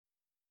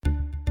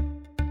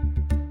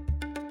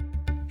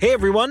Hey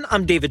everyone,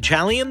 I'm David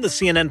Chalian, the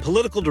CNN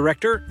political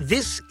director.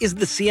 This is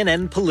the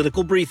CNN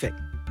Political Briefing.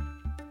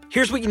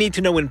 Here's what you need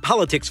to know in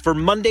politics for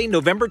Monday,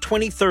 November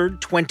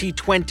 23rd,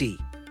 2020.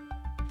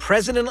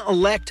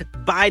 President-elect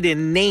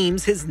Biden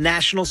names his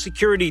national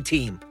security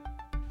team.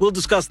 We'll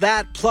discuss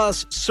that,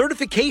 plus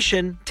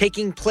certification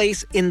taking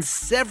place in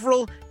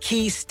several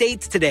key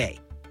states today.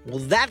 Will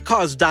that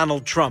cause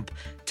Donald Trump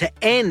to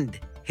end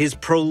his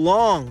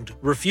prolonged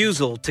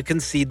refusal to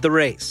concede the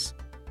race?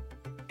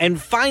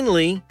 And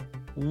finally,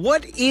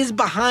 what is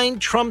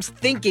behind Trump's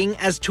thinking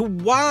as to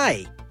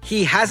why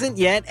he hasn't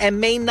yet and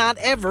may not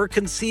ever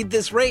concede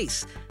this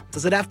race?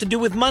 Does it have to do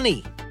with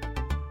money?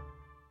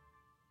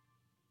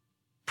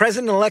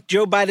 President-elect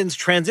Joe Biden's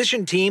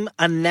transition team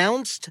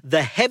announced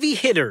the heavy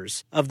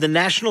hitters of the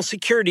national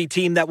security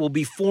team that will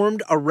be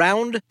formed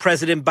around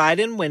President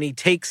Biden when he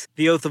takes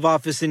the oath of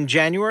office in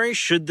January,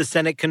 should the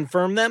Senate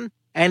confirm them.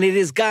 And it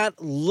has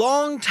got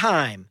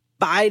longtime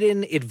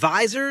Biden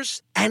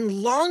advisors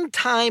and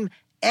longtime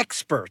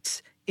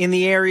experts in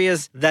the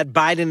areas that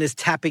Biden is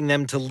tapping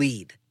them to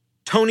lead.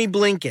 Tony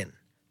Blinken,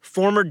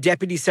 former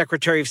Deputy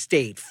Secretary of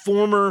State,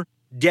 former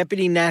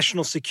Deputy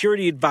National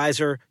Security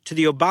Advisor to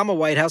the Obama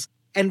White House,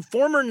 and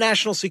former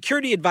National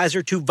Security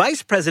Advisor to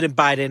Vice President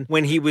Biden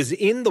when he was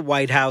in the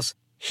White House.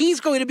 He's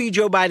going to be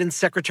Joe Biden's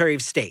Secretary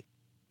of State.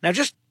 Now,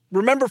 just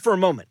remember for a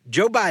moment,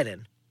 Joe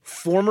Biden,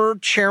 former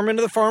chairman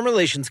of the Foreign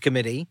Relations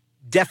Committee,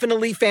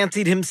 definitely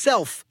fancied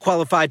himself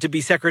qualified to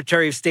be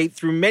Secretary of State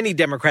through many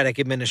Democratic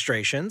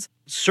administrations,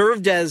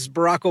 served as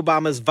Barack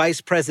Obama's vice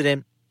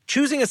president.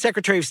 Choosing a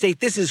Secretary of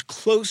State, this is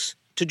close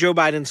to Joe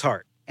Biden's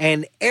heart.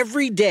 And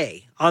every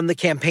day on the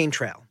campaign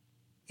trail,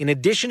 in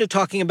addition to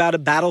talking about a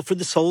battle for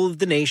the soul of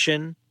the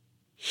nation,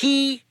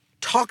 he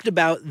talked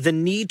about the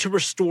need to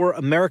restore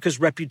America's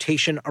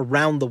reputation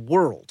around the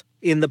world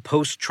in the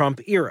post-Trump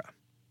era.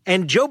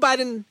 And Joe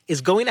Biden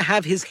is going to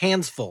have his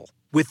hands full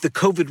with the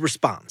COVID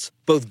response,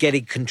 both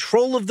getting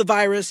control of the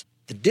virus,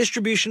 the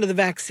distribution of the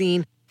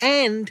vaccine,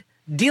 and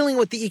dealing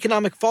with the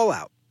economic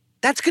fallout.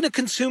 That's going to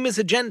consume his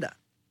agenda.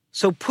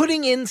 So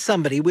putting in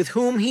somebody with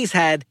whom he's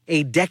had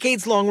a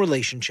decades-long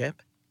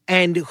relationship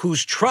and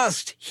whose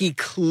trust he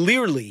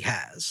clearly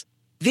has,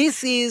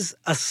 this is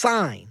a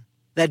sign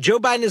that Joe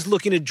Biden is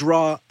looking to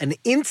draw an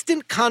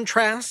instant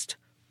contrast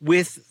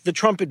with the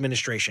Trump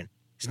administration.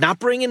 He's not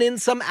bringing in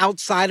some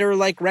outsider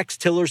like Rex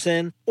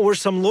Tillerson or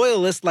some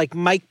loyalist like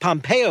Mike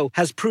Pompeo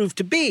has proved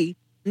to be.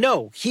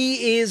 No,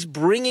 he is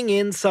bringing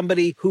in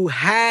somebody who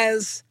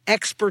has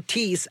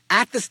expertise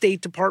at the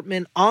State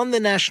Department, on the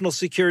National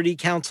Security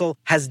Council,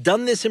 has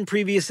done this in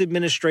previous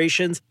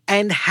administrations,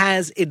 and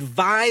has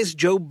advised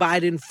Joe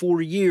Biden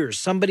for years,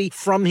 somebody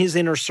from his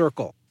inner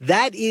circle.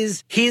 That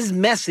is his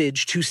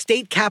message to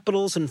state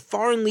capitals and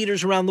foreign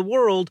leaders around the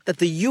world that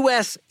the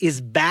U.S. is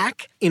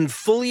back in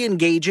fully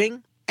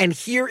engaging. And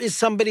here is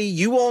somebody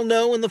you all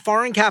know in the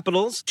foreign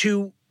capitals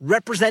to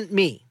represent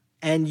me.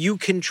 And you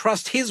can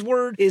trust his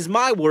word is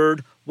my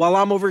word while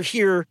I'm over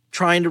here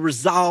trying to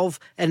resolve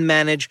and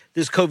manage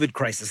this COVID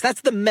crisis. That's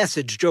the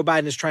message Joe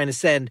Biden is trying to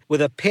send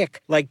with a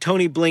pick like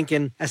Tony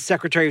Blinken as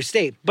Secretary of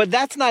State. But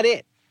that's not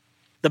it.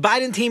 The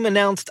Biden team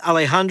announced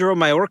Alejandro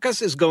Mayorkas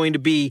is going to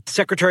be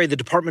Secretary of the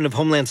Department of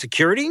Homeland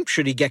Security,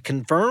 should he get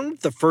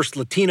confirmed, the first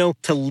Latino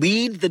to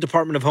lead the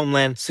Department of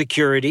Homeland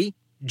Security.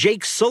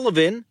 Jake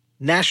Sullivan,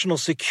 National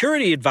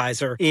Security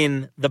Advisor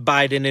in the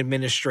Biden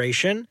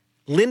administration.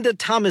 Linda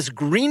Thomas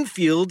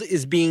Greenfield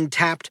is being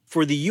tapped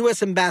for the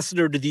U.S.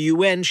 Ambassador to the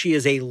UN. She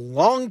is a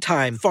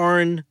longtime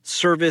Foreign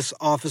Service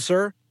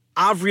officer.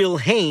 Avril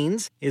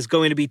Haines is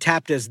going to be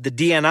tapped as the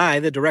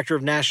DNI, the Director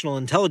of National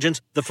Intelligence,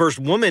 the first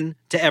woman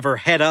to ever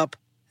head up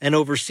and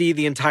oversee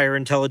the entire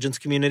intelligence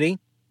community.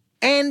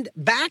 And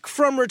back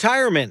from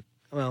retirement,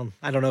 well,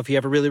 I don't know if he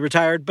ever really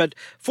retired, but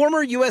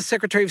former U.S.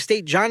 Secretary of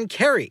State John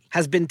Kerry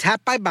has been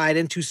tapped by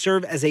Biden to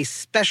serve as a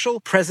special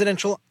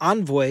presidential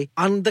envoy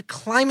on the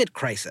climate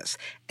crisis.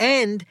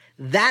 And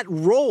that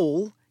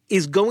role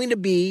is going to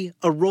be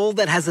a role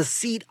that has a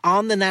seat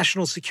on the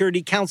National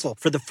Security Council.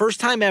 For the first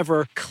time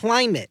ever,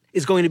 climate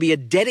is going to be a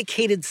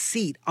dedicated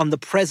seat on the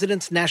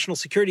president's National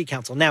Security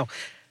Council. Now,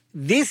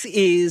 this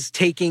is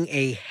taking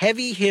a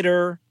heavy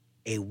hitter,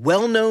 a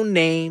well-known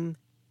name,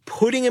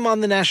 putting him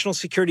on the National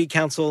Security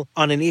Council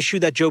on an issue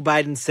that Joe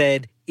Biden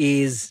said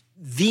is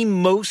the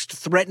most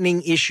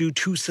threatening issue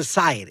to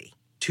society,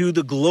 to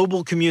the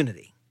global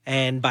community.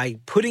 And by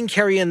putting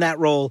Kerry in that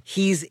role,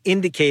 he's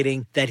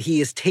indicating that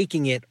he is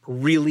taking it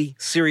really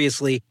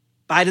seriously.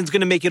 Biden's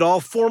going to make it all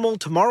formal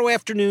tomorrow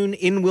afternoon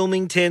in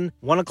Wilmington,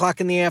 1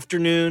 o'clock in the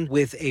afternoon,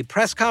 with a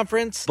press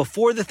conference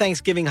before the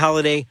Thanksgiving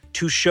holiday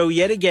to show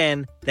yet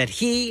again that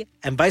he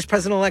and Vice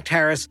President-elect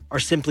Harris are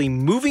simply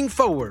moving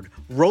forward,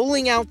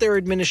 rolling out their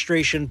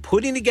administration,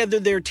 putting together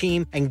their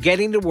team, and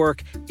getting to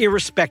work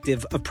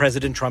irrespective of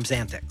President Trump's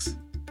antics.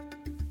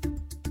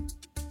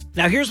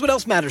 Now, here's what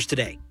else matters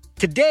today.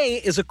 Today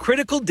is a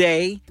critical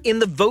day in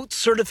the vote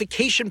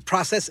certification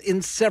process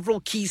in several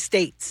key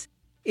states.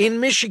 In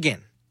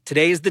Michigan,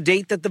 Today is the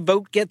date that the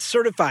vote gets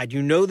certified.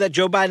 You know that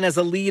Joe Biden has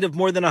a lead of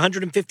more than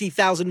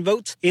 150,000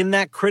 votes in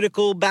that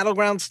critical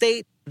battleground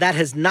state. That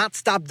has not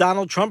stopped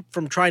Donald Trump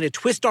from trying to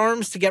twist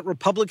arms to get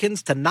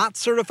Republicans to not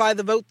certify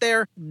the vote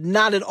there.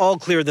 Not at all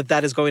clear that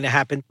that is going to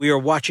happen. We are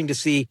watching to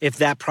see if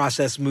that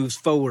process moves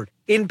forward.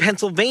 In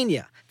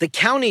Pennsylvania, the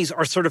counties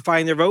are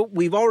certifying their vote.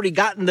 We've already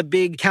gotten the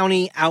big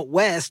county out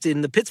west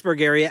in the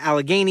Pittsburgh area,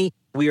 Allegheny.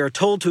 We are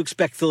told to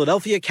expect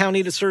Philadelphia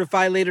County to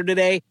certify later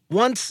today.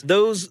 Once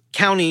those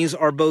counties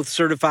are both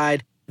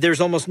certified,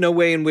 there's almost no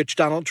way in which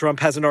Donald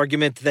Trump has an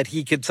argument that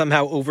he could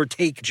somehow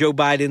overtake Joe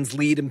Biden's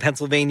lead in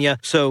Pennsylvania.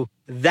 So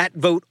that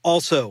vote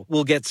also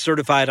will get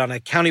certified on a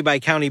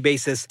county-by-county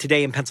basis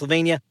today in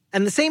Pennsylvania.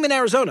 And the same in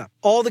Arizona.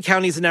 All the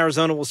counties in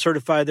Arizona will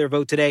certify their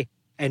vote today.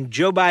 And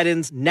Joe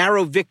Biden's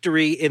narrow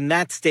victory in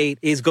that state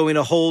is going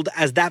to hold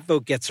as that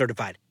vote gets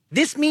certified.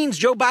 This means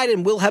Joe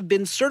Biden will have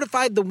been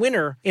certified the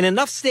winner in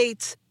enough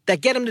states that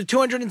get him to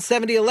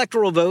 270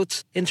 electoral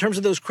votes in terms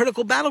of those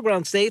critical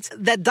battleground states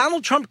that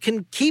Donald Trump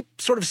can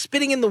keep sort of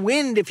spitting in the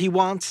wind if he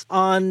wants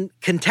on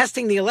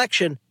contesting the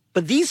election.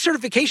 But these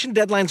certification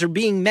deadlines are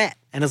being met.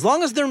 And as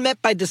long as they're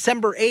met by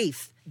December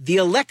 8th, the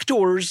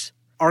electors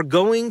are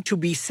going to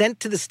be sent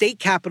to the state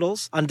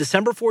capitals on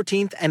December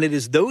 14th, and it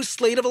is those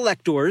slate of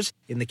electors,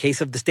 in the case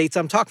of the states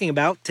I'm talking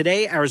about,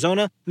 today,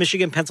 Arizona,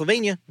 Michigan,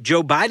 Pennsylvania,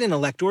 Joe Biden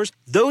electors,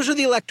 those are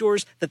the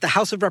electors that the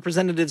House of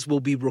Representatives will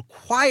be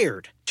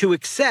required to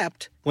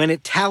accept when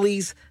it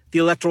tallies the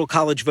Electoral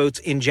College votes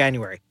in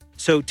January.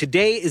 So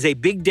today is a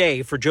big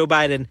day for Joe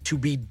Biden to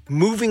be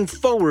moving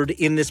forward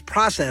in this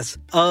process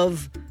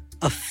of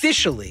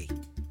officially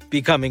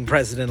becoming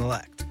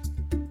president-elect.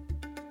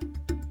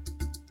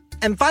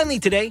 And finally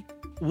today,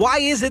 why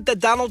is it that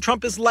Donald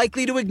Trump is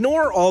likely to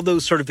ignore all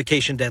those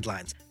certification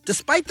deadlines?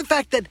 Despite the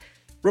fact that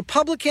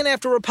Republican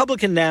after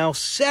Republican now,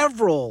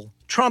 several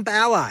Trump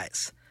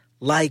allies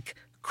like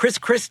Chris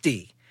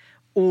Christie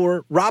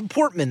or Rob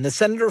Portman, the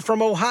senator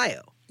from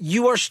Ohio,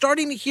 you are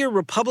starting to hear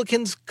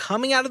Republicans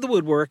coming out of the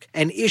woodwork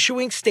and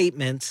issuing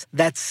statements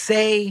that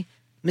say,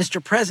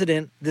 Mr.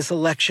 President, this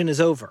election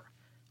is over.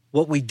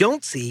 What we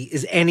don't see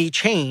is any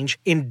change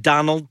in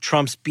Donald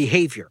Trump's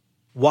behavior.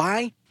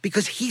 Why?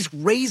 Because he's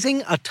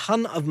raising a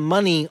ton of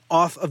money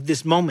off of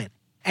this moment.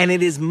 And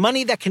it is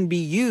money that can be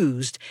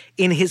used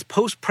in his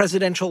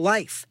post-presidential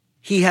life.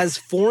 He has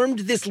formed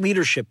this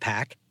leadership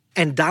pack,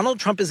 and Donald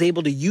Trump is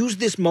able to use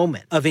this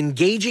moment of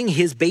engaging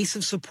his base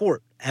of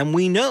support. And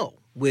we know,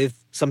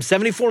 with some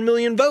 74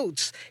 million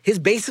votes, his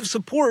base of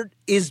support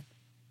is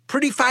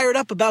pretty fired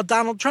up about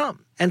Donald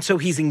Trump. And so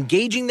he's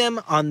engaging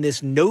them on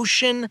this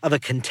notion of a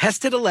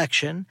contested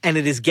election, and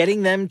it is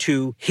getting them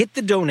to hit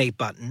the donate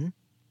button.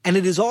 And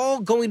it is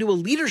all going to a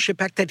leadership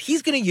pact that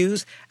he's going to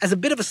use as a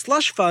bit of a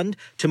slush fund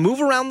to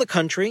move around the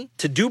country,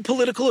 to do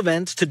political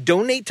events, to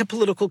donate to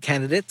political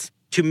candidates,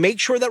 to make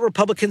sure that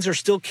Republicans are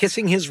still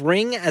kissing his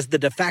ring as the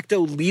de facto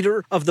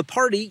leader of the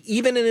party,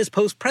 even in his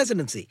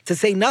post-presidency, to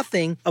say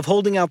nothing of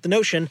holding out the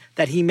notion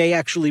that he may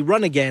actually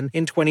run again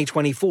in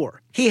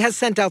 2024. He has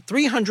sent out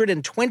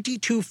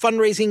 322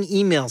 fundraising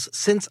emails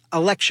since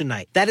election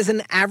night. That is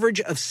an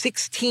average of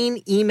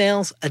 16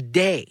 emails a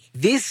day.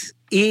 This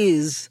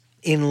is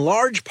in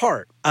large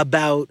part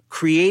about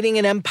creating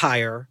an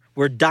empire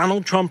where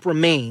Donald Trump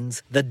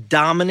remains the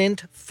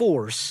dominant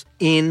force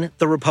in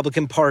the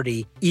Republican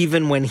Party,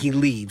 even when he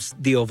leaves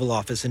the Oval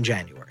Office in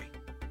January.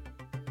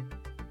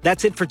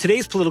 That's it for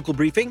today's political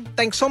briefing.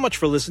 Thanks so much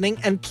for listening,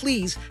 and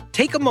please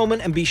take a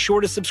moment and be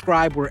sure to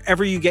subscribe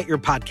wherever you get your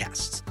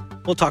podcasts.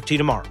 We'll talk to you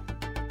tomorrow.